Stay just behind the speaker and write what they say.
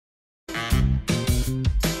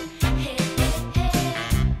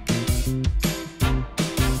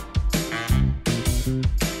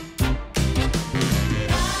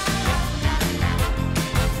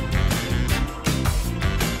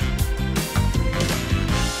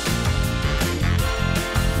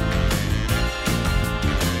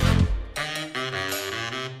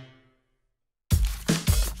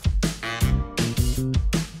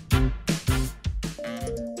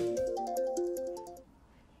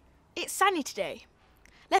It's sunny today.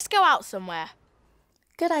 Let's go out somewhere.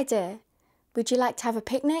 Good idea. Would you like to have a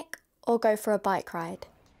picnic or go for a bike ride?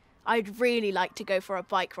 I'd really like to go for a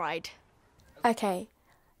bike ride. OK.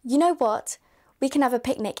 You know what? We can have a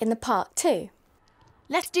picnic in the park too.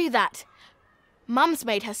 Let's do that. Mum's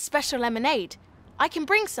made her special lemonade. I can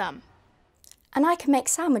bring some. And I can make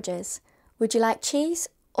sandwiches. Would you like cheese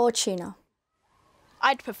or tuna?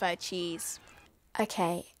 I'd prefer cheese.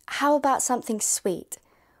 OK. How about something sweet?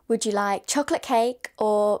 Would you like chocolate cake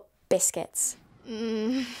or biscuits?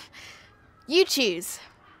 You choose.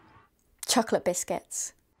 Chocolate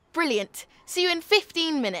biscuits. Brilliant. See you in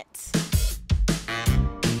 15 minutes.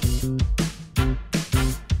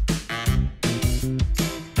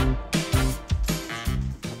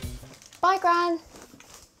 Bye, Gran.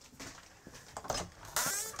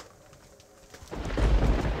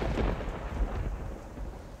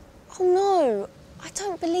 Oh no, I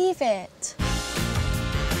don't believe it.